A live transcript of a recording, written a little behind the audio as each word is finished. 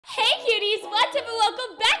Hey cuties, what's up and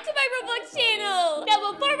welcome back to my Roblox channel!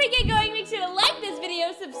 Now before we get going, make sure to like this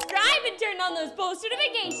video, subscribe, and turn on those post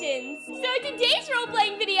notifications. So in today's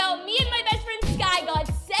role-playing video, me and my best friend Sky got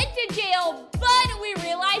sent to jail, but we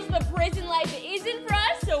realized the prison life isn't for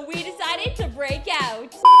us, so we decided to break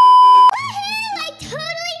out. Woohoo! I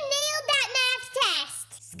totally nailed that math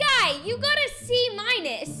test! Sky, you got a C-.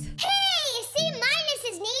 Hey, a C-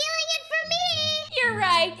 is nailing it for me! You're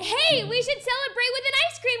right. Hey, we should celebrate with an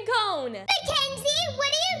ice cream cone! Mackenzie, what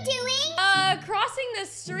are you doing? Crossing the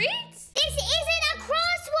street? This isn't a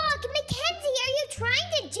crosswalk! Mackenzie, are you trying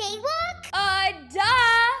to jaywalk?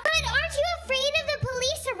 Duh! But aren't you afraid of the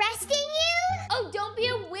police arresting you? Oh, don't be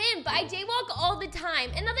a wimp. I jaywalk all the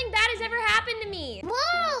time, and nothing bad has ever happened to me.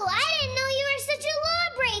 Whoa, I didn't know you were such a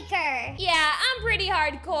lawbreaker! Yeah, I'm pretty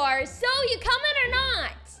hardcore. So, you coming or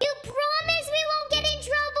not? You promise we won't get in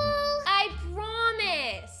trouble? I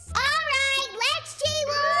promise. Alright, let's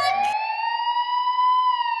jaywalk!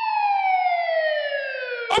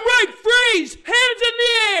 Alright, freeze! Hands in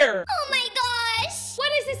the air! Oh my gosh! What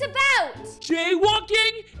is this about?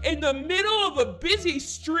 Jaywalking in the middle of a busy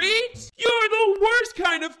street? You're the worst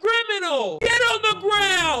kind of criminal! Get on the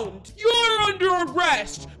ground! You're under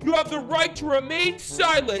arrest! You have the right to remain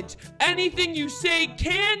silent. Anything you say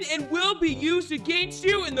can and will be used against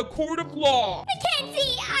you in the court of law.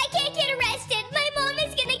 Mackenzie, I can't get arrested. My mom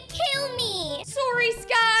is gonna kill me. Sorry,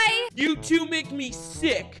 Sky. You two make me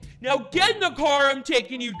sick. Now get in the car, I'm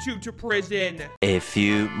taking you two to prison. A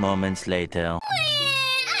few moments later.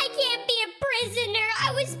 I can't be a prisoner.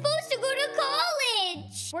 I was supposed to go to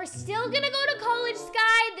college. We're still gonna go to college,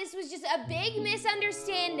 Sky. This was just a big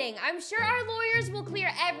misunderstanding. I'm sure our lawyers will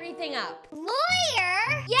clear everything up.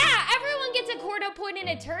 Lawyer? Yeah, everyone gets a court-appointed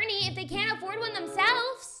attorney if they can't afford one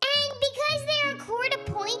themselves. And because they're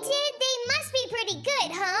court-appointed, they must be pretty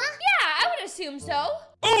good, huh? Yeah, I would assume so.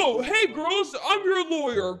 Oh, hey girls, I'm your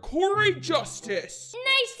lawyer, Corey Justice.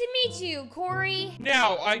 Nice to meet you, Corey.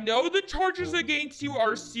 Now, I know the charges against you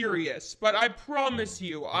are serious, but I promise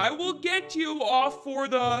you, I will get you off for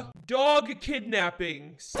the dog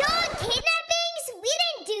kidnappings. Dog kidnappings? We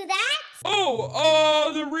didn't do that.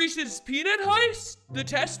 Oh, the Reese's Peanut heist? The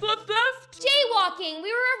Tesla theft? Jaywalking.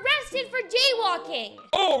 We were arrested for jaywalking.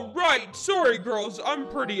 Oh, right. Sorry, girls. I'm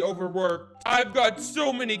pretty overworked. I've got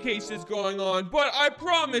so many cases going on, but I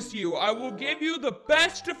promise you, I will give you the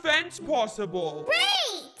best defense possible.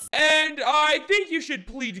 Great! And I think you should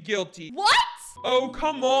plead guilty. What? Oh,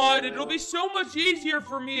 come on. It'll be so much easier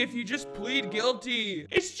for me if you just plead guilty.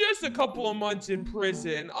 It's just a couple of months in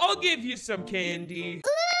prison. I'll give you some candy.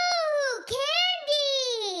 Ooh,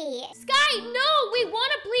 candy! Sky, no! We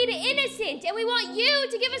want to plead innocent, and we want you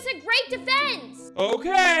to give us a great defense.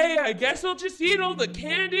 Okay, I guess I'll just eat all the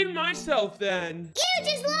candy myself then. You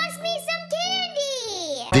just lost me some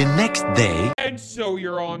candy! The next day. And so,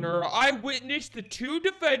 Your Honor, I witnessed the two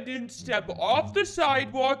defendants step off the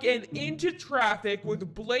sidewalk and into traffic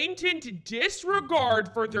with blatant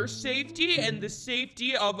disregard for their safety and the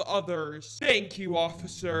safety of others. Thank you,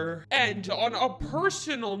 officer. And on a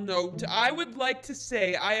personal note, I would like to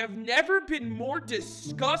say I have never been more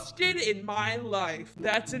disgusted in my life.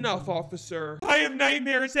 That's enough, officer. I have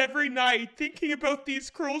nightmares every night thinking about these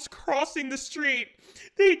girls crossing the street.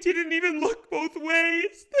 They didn't even look both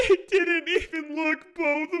ways. They didn't even look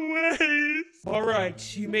both ways. All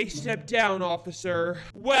right, you may step down, officer.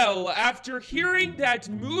 Well, after hearing that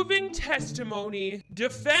moving testimony,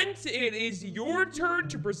 defense, it is your turn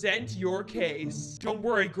to present your case. Don't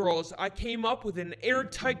worry, girls. I came up with an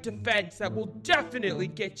airtight defense that will definitely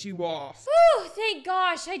get you off. Whew, thank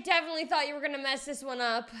gosh. I definitely thought you were going to mess this one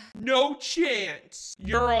up. No chance.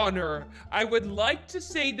 Your Honor, I would like to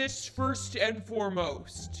say this first and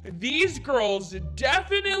foremost. These girls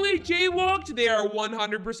definitely jaywalked. They are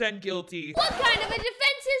 100% guilty. What kind of a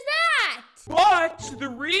defense is that? But the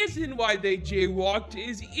reason why they jaywalked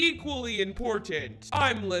is equally important.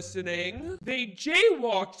 I'm listening. They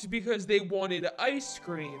jaywalked because they wanted ice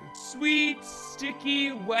cream. Sweet,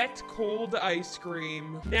 sticky, wet, cold ice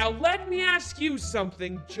cream. Now let me ask you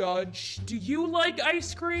something, Judge. Do you like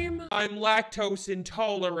ice cream? I'm lactose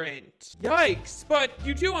intolerant. Yikes, but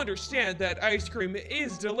you do understand that ice cream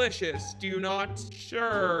is delicious, do you not?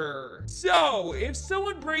 Sure. So, if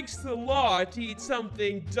someone breaks the law to eat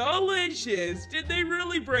something delicious witches. Did they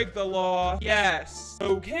really break the law? Yes.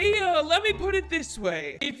 Okay, let me put it this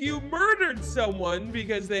way. If you murdered someone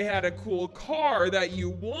because they had a cool car that you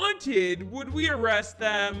wanted, would we arrest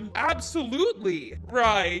them? Absolutely.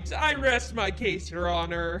 Right, I rest my case, Your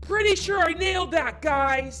Honor. Pretty sure I nailed that,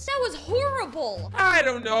 guys. That was horrible. I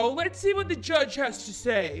don't know. Let's see what the judge has to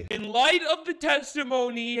say. In light of the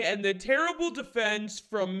testimony and the terrible defense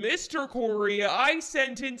from Mr. Corey, I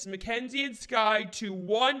sentence Mackenzie and Sky to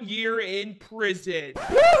 1 year in prison.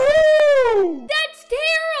 Woohoo! That's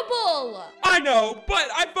terrible. I know, but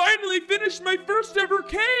I finally finished my first ever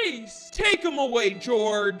case. Take him away,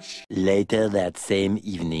 George. Later that same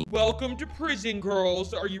evening. Welcome to prison,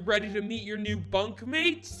 girls. Are you ready to meet your new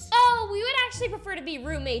bunkmates? Oh, we would actually prefer to be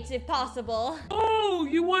roommates if possible. Oh,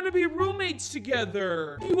 you want to be roommates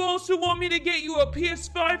together. You also want me to get you a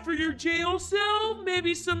PS5 for your jail cell?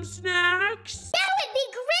 Maybe some snacks? That would be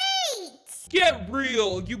great! Get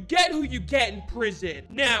real. You get who you get in prison.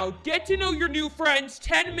 Now, get to know your new friends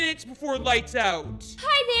 10 minutes before lights out.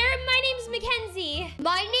 Hi there, my name's Mackenzie.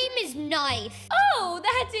 My name is Knife. Oh,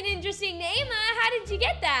 that's an interesting name. How did you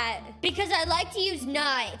get that? Because I like to use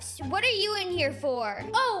knives. What are you in here for?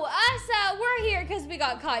 Oh, us, we're here because we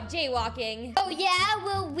got caught jaywalking. Oh yeah?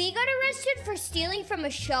 Well, we got arrested for stealing from a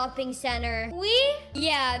shopping center. We?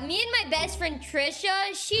 Yeah, me and my best friend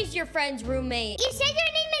Trisha, she's your friend's roommate. You said your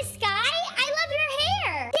name is Sky? I love your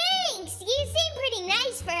hair. Thanks. You seem pretty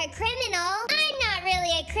nice for a criminal. I'm not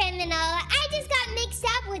really a criminal. I just got mixed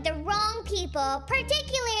up with the wrong people,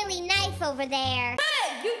 particularly Knife over there.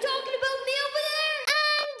 Hey, you talking about me over there?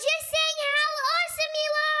 Just saying how awesome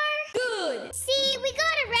you are. Good. See, we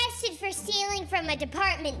got arrested for stealing from a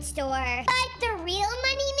department store. But the real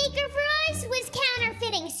moneymaker for us was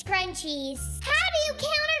counterfeiting scrunchies. How do you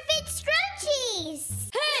counterfeit scrunchies?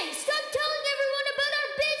 Hey, stop telling everyone about our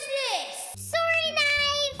business. Sorry,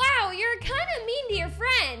 Knife. Wow, you're kind of mean to your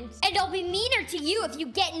friend. And I'll be meaner to you if you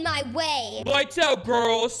get in my way. Lights out,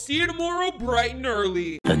 girls. See you tomorrow bright and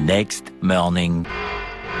early. The next morning.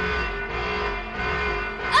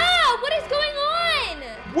 What is going on?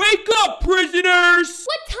 Wake up, prisoners!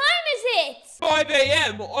 What time is it? 5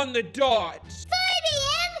 a.m. on the dot. 5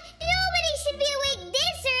 a.m.? Nobody should be awake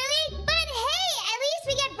this early. But hey, at least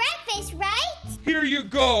we get breakfast, right? Here you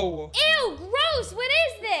go. Ew, gross. What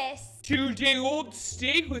is this? 2-day-old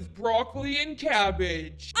steak with broccoli and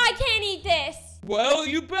cabbage. I can't eat this. Well,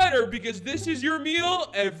 you better, because this is your meal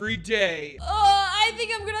every day. I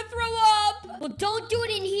think I'm gonna throw up. Well, don't do it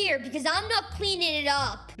in here because I'm not cleaning it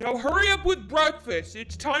up. Now hurry up with breakfast.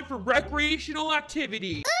 It's time for recreational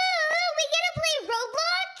activity. We gonna play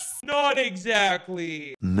Roblox? Not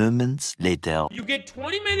exactly. Moments later. You get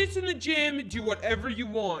 20 minutes in the gym and do whatever you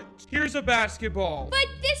want. Here's a basketball. But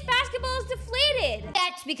this basketball is deflated.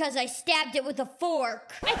 That's because I stabbed it with a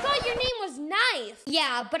fork. I thought your name was Knife.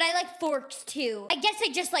 Yeah, but I like forks too. I guess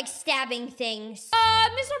I just like stabbing things.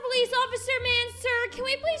 Mr. Police Officer, man, sir, can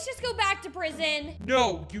we please just go back to prison?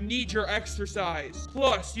 No, you need your exercise.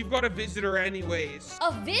 Plus, you've got a visitor anyways.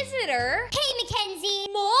 A visitor? Hey, Mackenzie.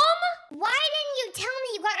 Mom? Why didn't you tell me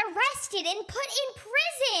you got arrested and put in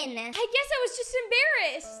prison? I guess I was just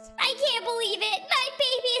embarrassed. I can't believe it. My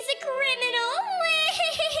baby is a criminal.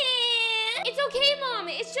 It's okay, Mom.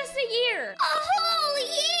 It's just a year. A whole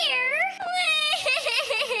year?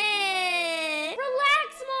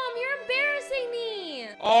 Relax, Mom. You're embarrassing me.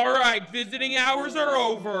 All right, visiting hours are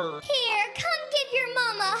over. Here, come give your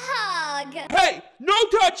mom a hug. Hey, no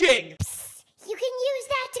touching! You can use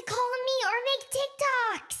that to call me or make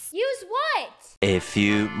TikToks. Use what? A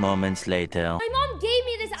few moments later. My mom gave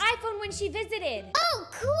me this iPhone when she visited. Oh,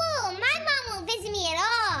 cool. My mom won't visit me at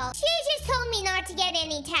all. She just told me not to get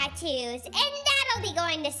any tattoos, and that'll be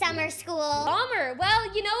going to summer school. Bummer. Well,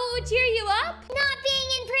 you know what would cheer you up? Not being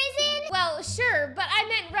in prison? Well, sure, but I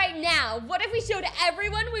meant right now. What if we showed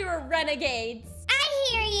everyone we were renegades? I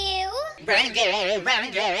hear you.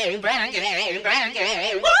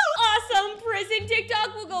 Awesome! Prison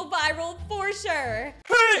TikTok will go viral for sure.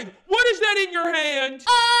 Hey, what is that in your hand?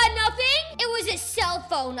 Nothing? It was a cell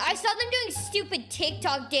phone. I saw them doing stupid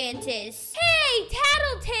TikTok dances. Hey,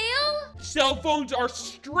 Tattletale! Cell phones are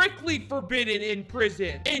strictly forbidden in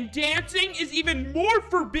prison, and dancing is even more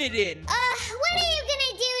forbidden. What are you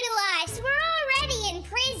gonna do to us? We're already in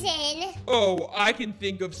prison. Oh, I can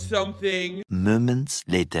think of something. Moments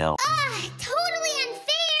later. Totally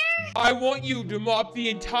unfair. I want you to mop the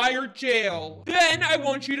entire jail. Then I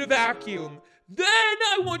want you to vacuum. Then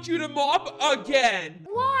I want you to mop again.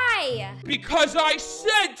 Why? Because I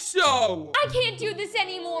said so. I can't do this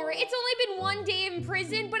anymore. It's only been 1 day in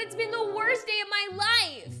prison, but it's been the worst day of my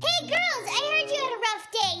life. Hey girls, I heard you had a rough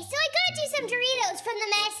day, so I got you some Doritos from the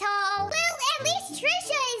mess hall.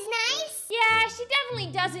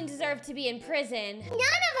 deserve to be in prison.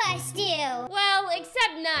 None of us do. Well,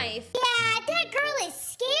 except Knife. Yeah, that girl is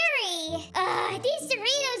scary. These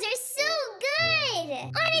Doritos are so good.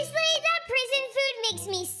 Honestly, that prison food makes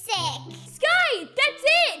me sick. Sky, that's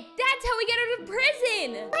it. That's how we get out of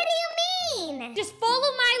prison. What do you mean? Just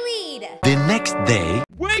follow my lead. The next day.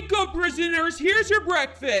 Wake up, prisoners! Here's your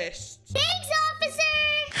breakfast! Thanks, officer.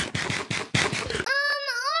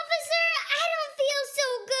 Officer, I don't feel so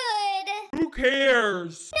good. Who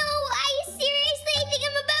cares? No, I seriously think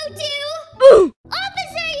I'm about to.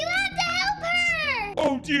 Officer, you have to help her.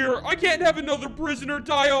 Oh dear, I can't have another prisoner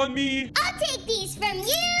die on me! I'll take these from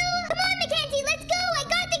you. Come on, Mackenzie, let's go. I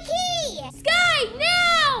got the key. Sky,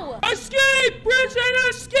 now! Escape! Prison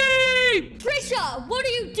escape! Trisha, what are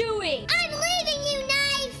you doing? I'm leaving you,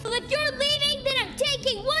 Knife. Well, if you're leaving, then I'm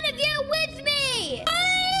taking one of you with me.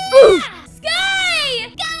 Sky!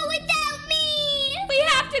 Go without me. We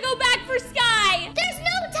have to go back for Sky. There's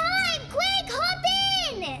no time. Quick, hop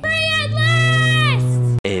in. Free at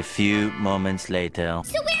last! A few moments later.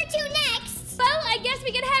 So where to next? Well, I guess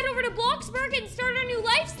we can head over to Bloxburg and start our new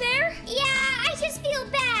lives there. Yeah, I just feel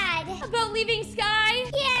bad. About leaving Sky?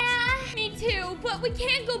 Yeah. Me too, but we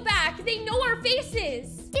can't go back. They know our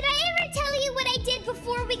faces. Did I ever tell you what I did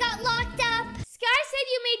before we got locked up? Sky said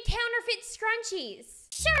you made counterfeit scrunchies.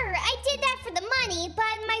 Sure, I did that for the money,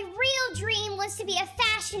 but my real dream was to be a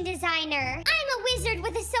fashion designer. I'm a wizard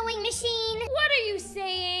with a sewing machine. What are you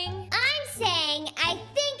saying? I'm saying I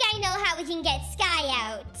think I know how we can get Sky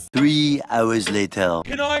out. 3 hours later.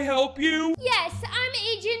 Can I help you? Yes, I'm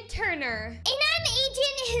Agent Turner. And I'm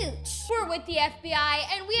Agent Hooch. We're with the FBI,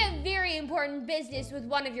 and we have very important business with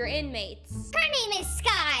one of your inmates. Her name is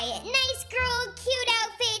Sky. Nice girl, cute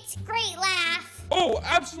outfit, great laugh. Oh,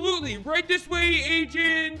 absolutely! Right this way,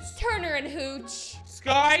 agents! Turner and Hooch.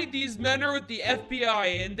 Sky, these men are with the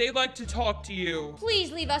FBI, and they'd like to talk to you.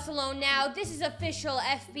 Please leave us alone now. This is official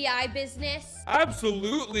FBI business.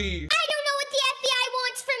 Absolutely! I don't know what the FBI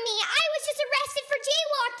wants from me. I was just arrested for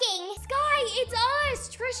jaywalking. Sky, it's us,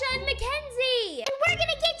 Trisha and Mackenzie. And we're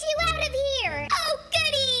gonna get you out of here. Oh,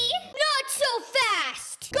 goody. Not so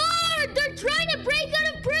fast. Guard, they're trying to break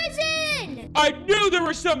out of prison. I knew there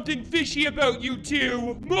was something fishy about you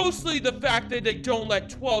two! Mostly the fact that they don't let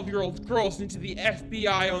 12-year-old girls into the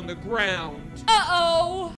FBI on the ground.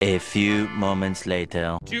 Uh-oh. A few moments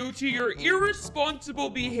later. Due to your irresponsible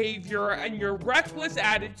behavior and your reckless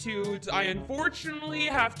attitudes, I unfortunately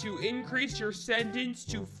have to increase your sentence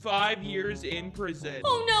to 5 years in prison.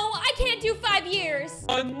 Oh no, I can't do 5 years.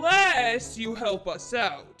 Unless you help us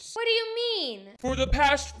out. What do you mean? For the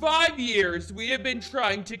past 5 years, we have been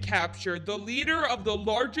trying to capture the leader of the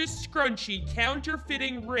largest scrunchie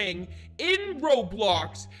counterfeiting ring in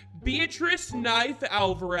Roblox, Beatrice Knife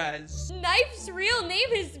Alvarez. Knife's real name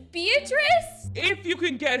is Beatrice? If you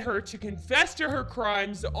can get her to confess to her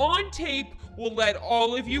crimes on tape, we'll let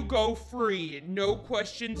all of you go free, no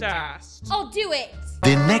questions asked. I'll do it.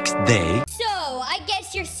 The next day. So, I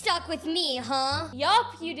guess you're stuck with me, huh?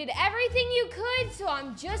 Yup, you did everything you could, so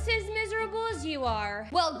I'm just as miserable as you are.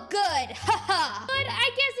 Well, good. Haha. But I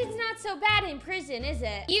guess it's not so bad in prison, is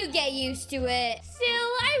it? You get used to it. Still,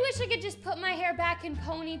 I wish I could just put my hair back in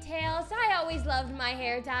ponytails. I always loved my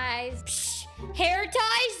hair ties. Psh, hair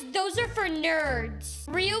ties? Those are for nerds.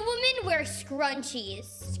 Real women wear scrunchies.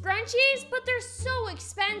 Scrunchies? But they're so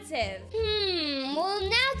expensive. Well,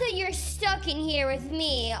 now that you're stuck in here with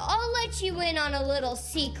me, I'll let you in on a little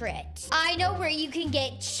secret. I know where you can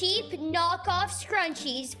get cheap knockoff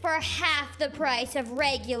scrunchies for half the price of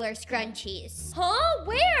regular scrunchies. Huh?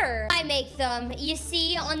 Where? I make them. You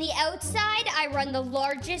see, on the outside, I run the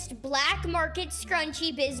largest black market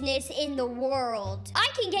scrunchie business in the world. I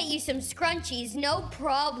can get you some scrunchies, no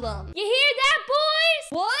problem. You hear that,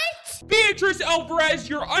 boys? What? Beatrice Alvarez,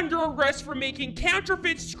 you're under arrest for making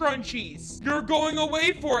counterfeit scrunchies. You're going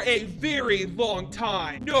away for a very long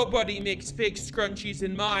time. Nobody makes fake scrunchies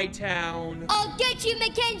in my town. I'll get you,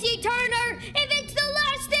 Mackenzie Turner, if it's the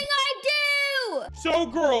last thing I do! So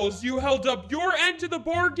girls, you held up your end of the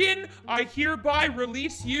bargain. I hereby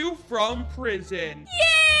release you from prison.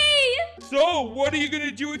 Yay! So, what are you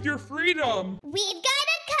gonna do with your freedom? We've got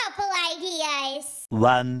a couple ideas.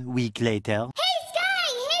 1 week later. Hey, Sky!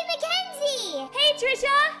 Hey, Mackenzie! Hey,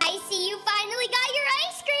 Trisha! I see you finally got your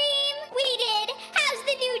ice cream! We did! How's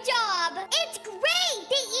the new job? It's great!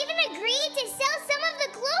 They even agreed to sell some of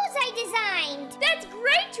the clothes I designed! That's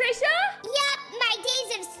great, Trisha! Yup, my days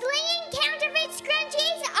of slaying counterfeit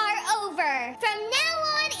scrunchies are over! From now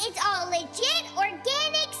on, it's all legit,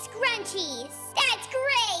 organic scrunchies! That's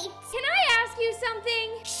great! Can I ask you something?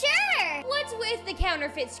 Sure! What's with the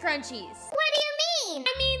counterfeit scrunchies? What do you mean?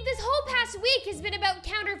 I mean, This whole past week has been about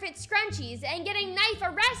counterfeit scrunchies and getting knife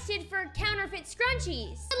arrested for counterfeit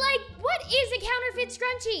scrunchies. But like, what is a counterfeit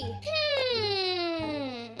scrunchie?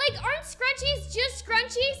 Like, aren't scrunchies just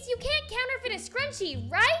scrunchies? You can't counterfeit a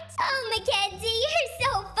scrunchie, right? Oh, Mackenzie, you're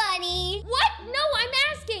so funny. What? No, I'm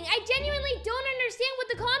asking. I genuinely don't understand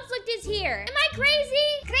what the conflict is here. Am I crazy?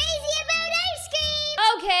 Crazy about ice cream.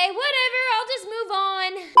 Okay, whatever. I'll just move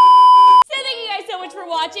on. So thank you guys so much for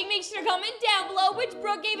watching. Make sure to comment down below which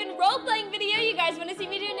Brookhaven role-playing video you guys want to see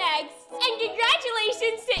me do next. And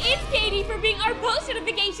congratulations to It's Katie for being our post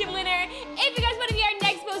notification winner. If you guys want to be our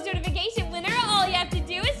next post notification winner, all you have to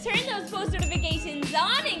do is turn those post notifications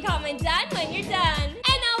on and comment done when you're done.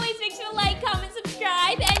 And always make sure to like, comment,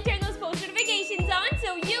 subscribe, and turn those post notifications on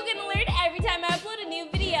so you get an alert every time I upload a new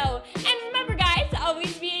video. And remember guys,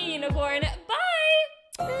 always be a unicorn. Bye!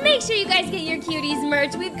 Make sure you guys get your Cuties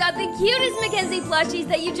merch. We've got the cutest Mackenzie plushies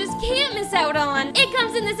that you just can't miss out on. It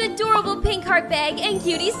comes in this adorable pink heart bag and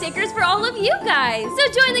cutie stickers for all of you guys.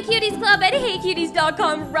 So join the Cuties Club at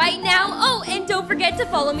heycuties.com right now. Oh, and don't forget to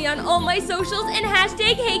follow me on all my socials and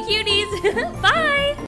hashtag heycuties. Bye!